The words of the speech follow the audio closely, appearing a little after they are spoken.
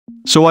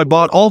so I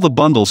bought all the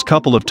bundles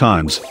couple of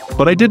times,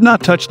 but I did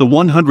not touch the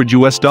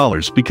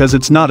 $100 because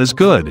it's not as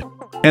good.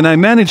 And I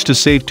managed to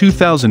save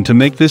 2,000 to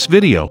make this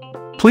video.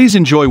 Please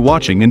enjoy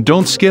watching and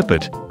don't skip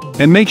it.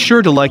 And make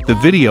sure to like the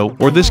video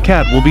or this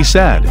cat will be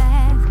sad.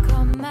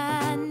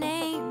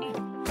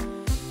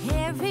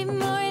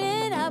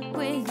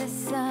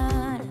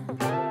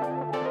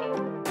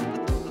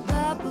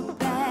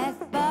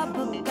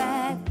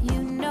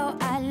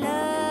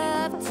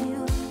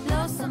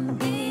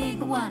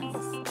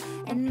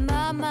 And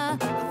mama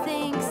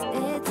thinks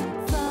it's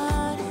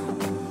fun.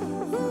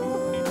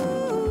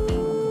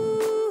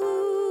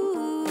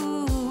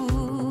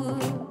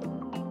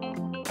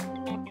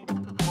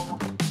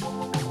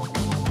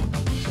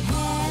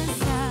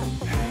 Hands up,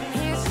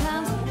 here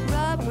comes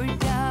Rubber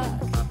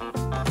Dog.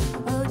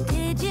 Oh,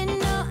 did you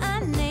know I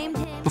named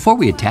him? Before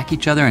we attack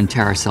each other and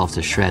tear ourselves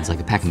to shreds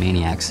like a pack of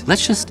maniacs,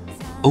 let's just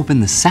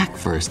open the sack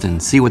first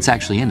and see what's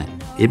actually in it.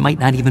 It might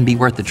not even be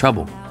worth the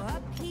trouble.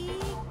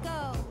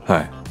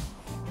 Hi.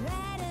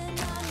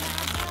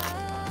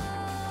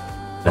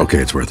 Okay,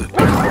 it's worth it.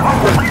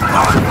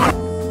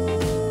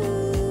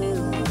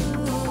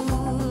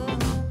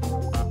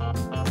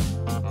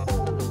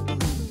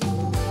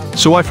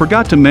 So I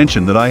forgot to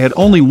mention that I had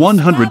only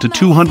 100 to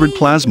 200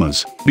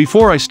 plasmas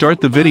before I start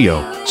the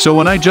video, so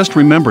when I just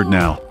remembered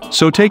now,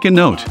 so take a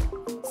note.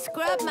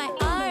 Scrub my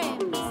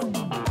arms.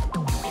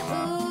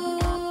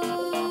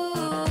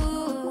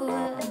 Ooh,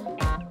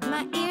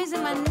 my ears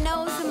and my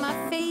nose and my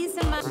face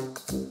and my...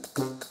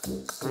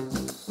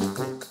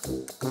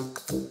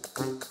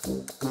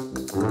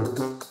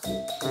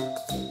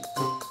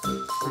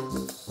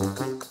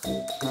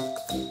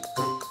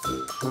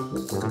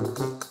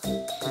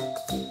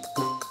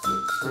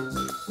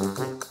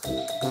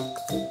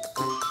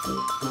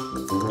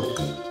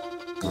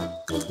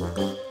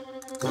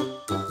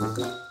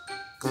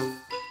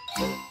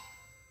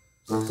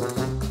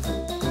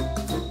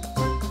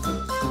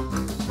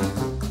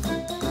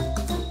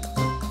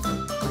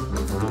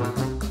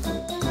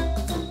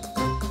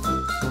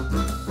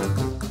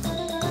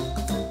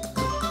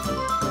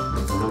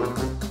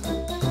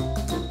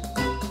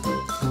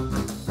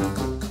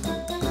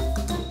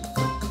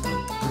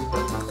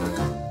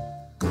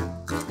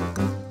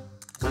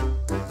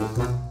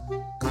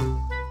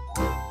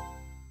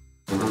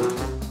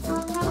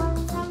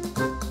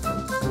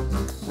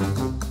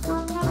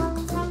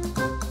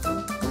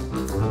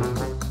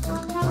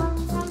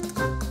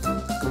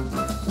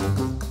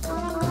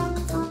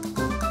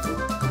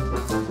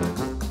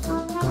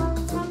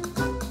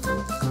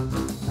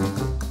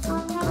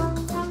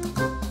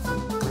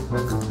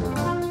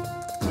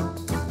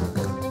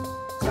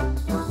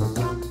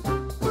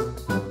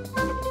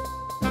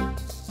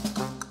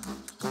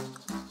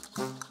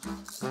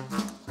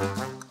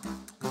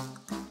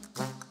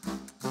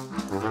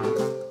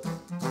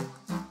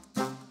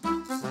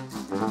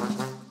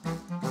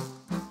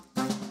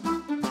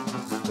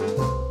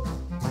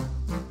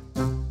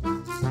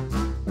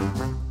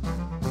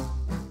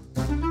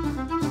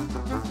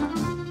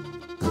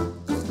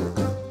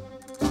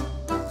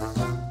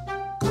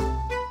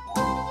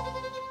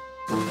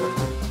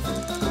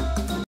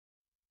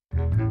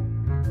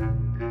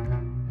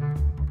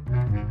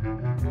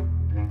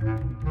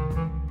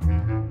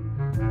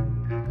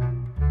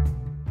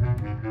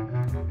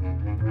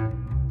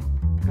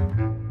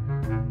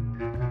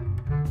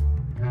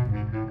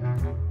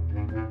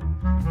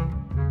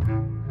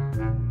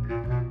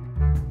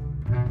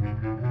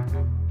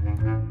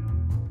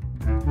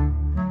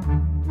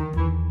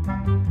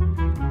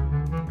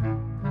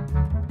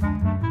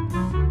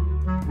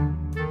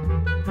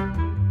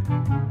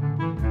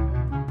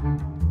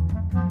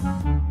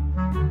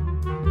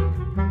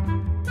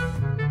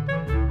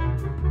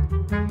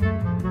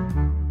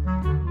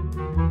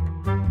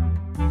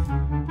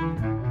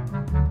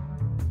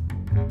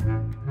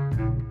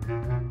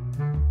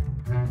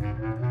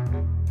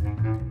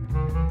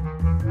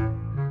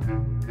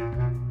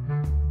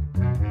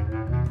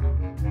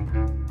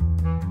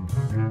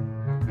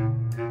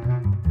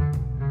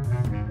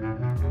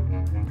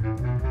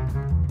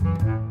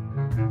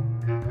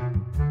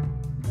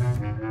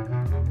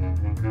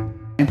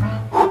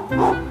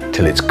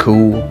 Till it's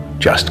cool,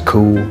 just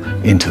cool,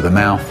 into the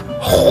mouth.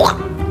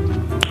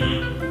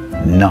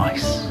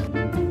 Nice.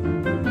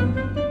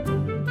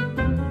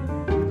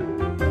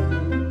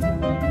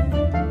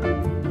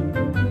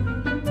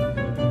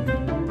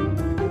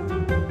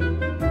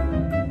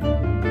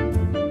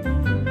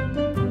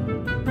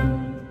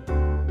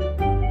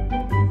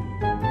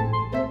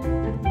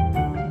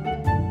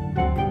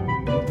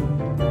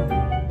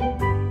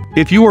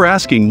 If you are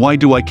asking why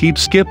do I keep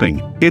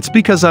skipping, it's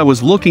because I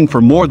was looking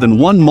for more than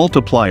one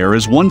multiplier,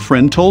 as one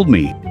friend told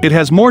me. It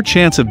has more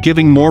chance of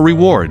giving more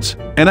rewards,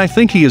 and I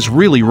think he is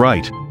really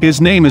right. His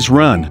name is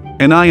Run,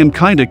 and I am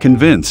kinda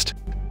convinced.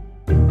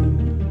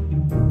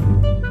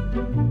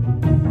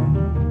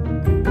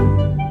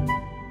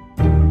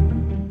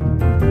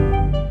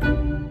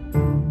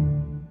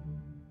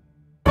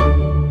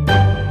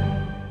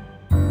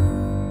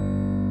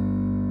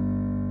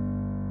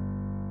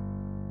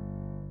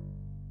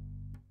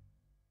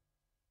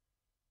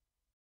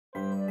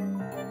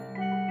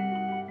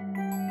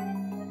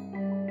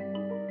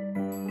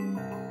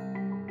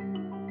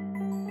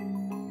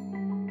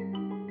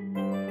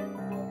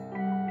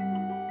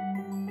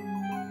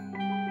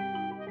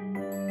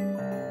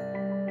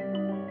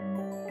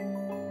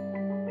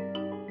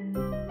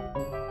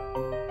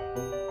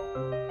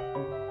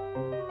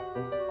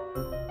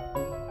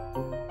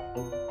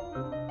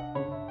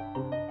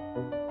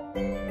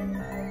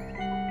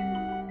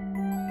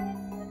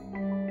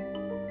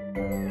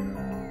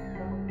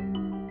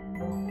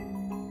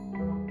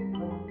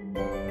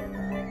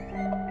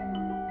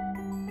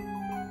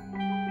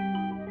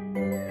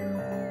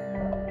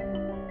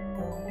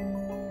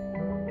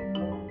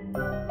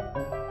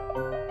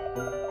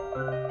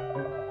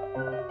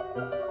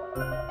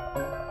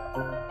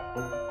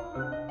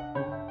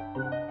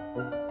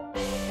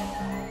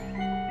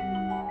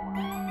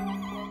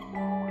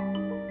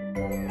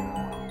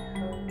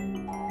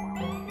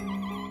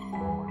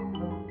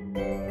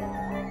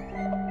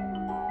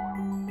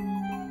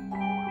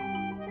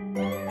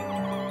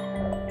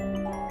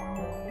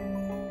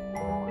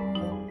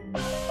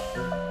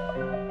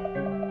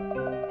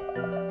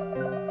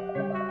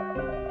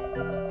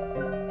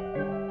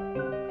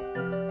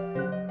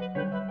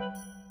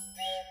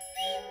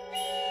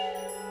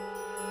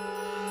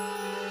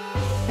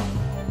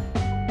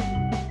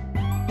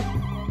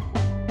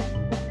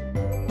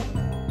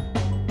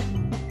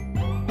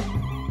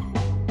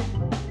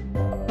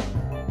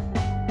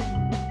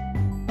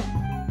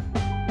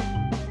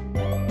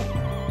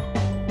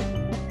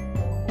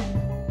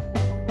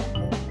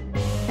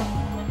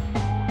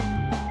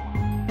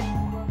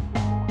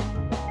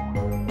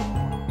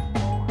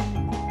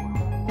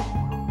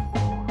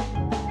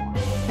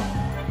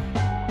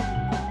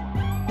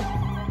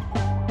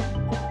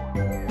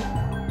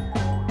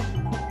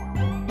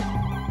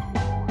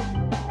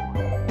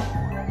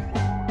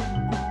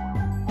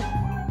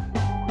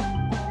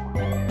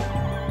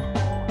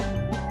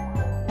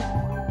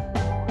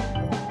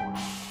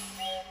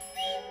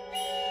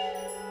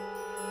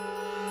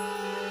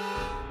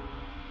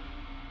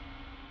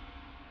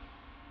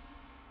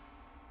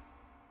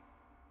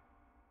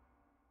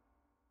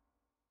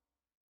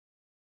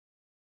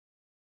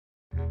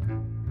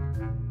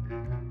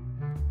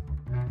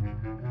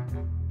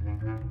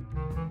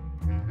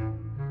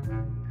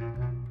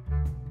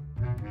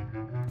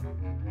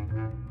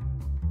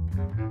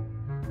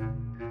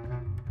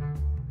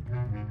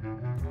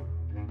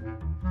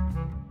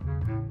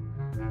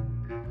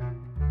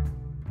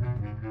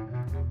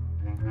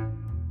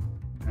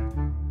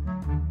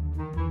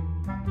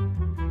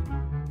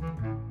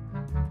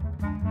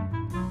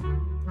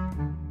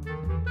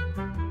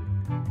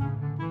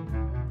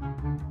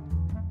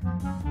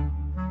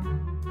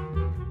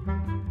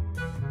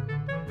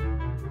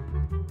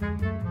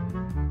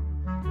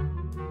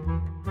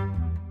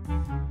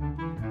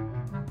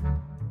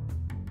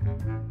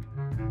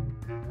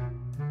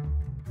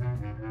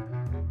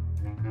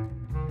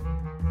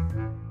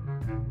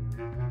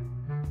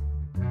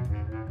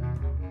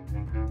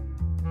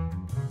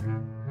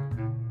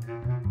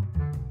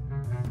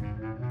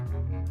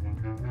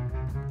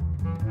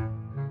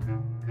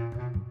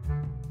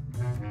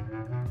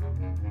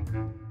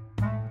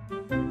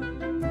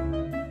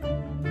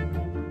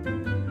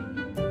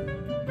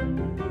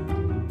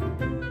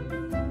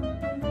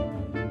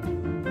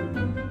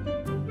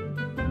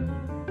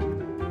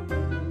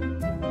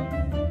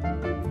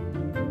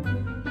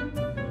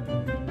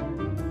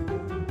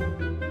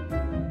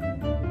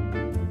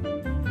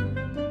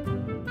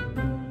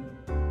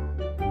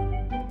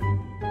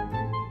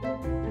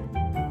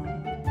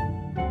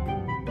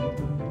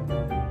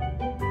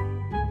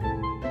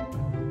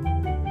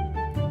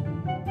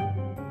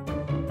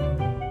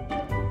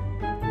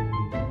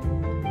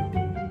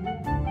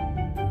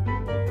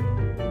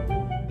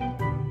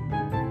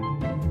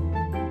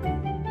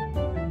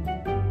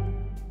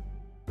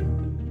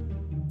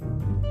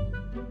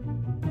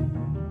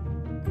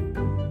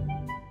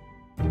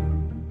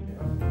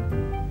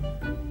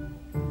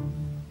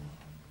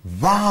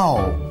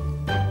 Wow!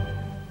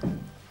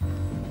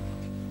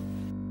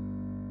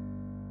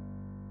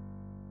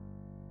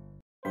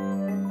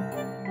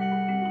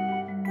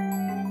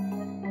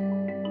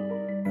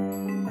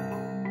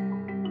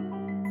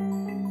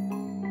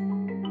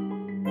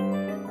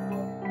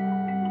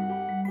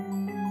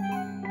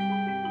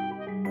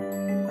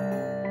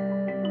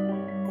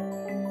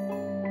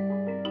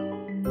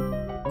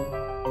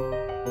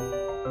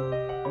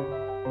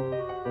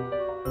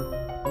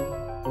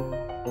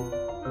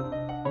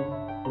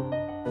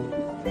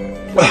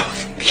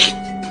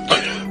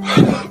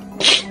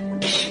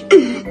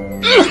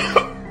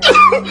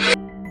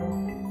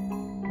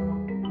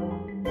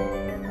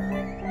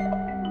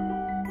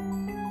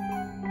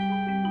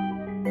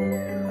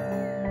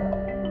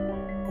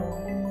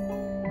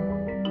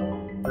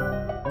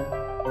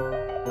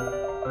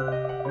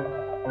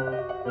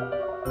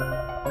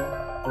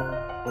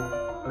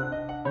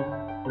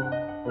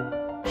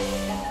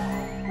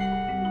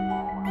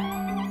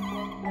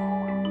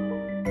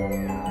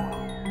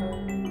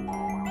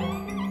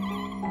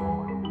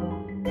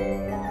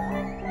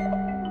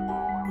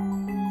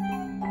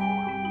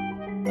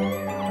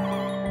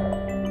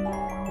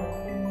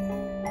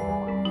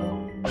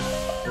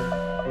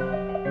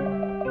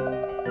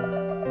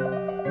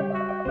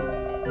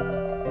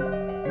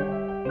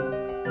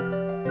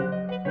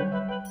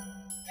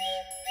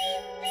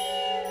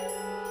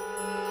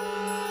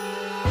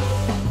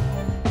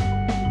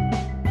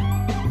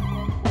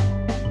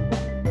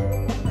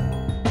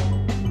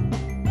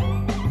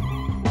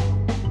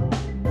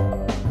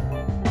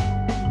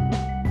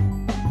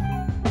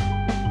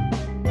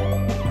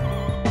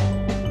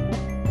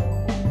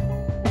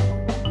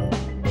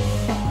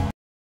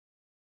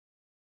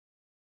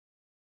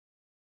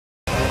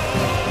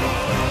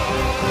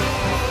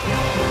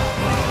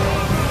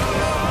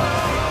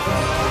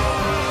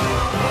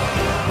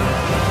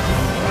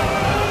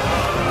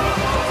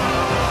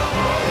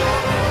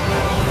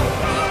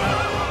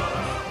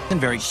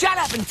 Shut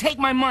up and take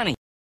my money!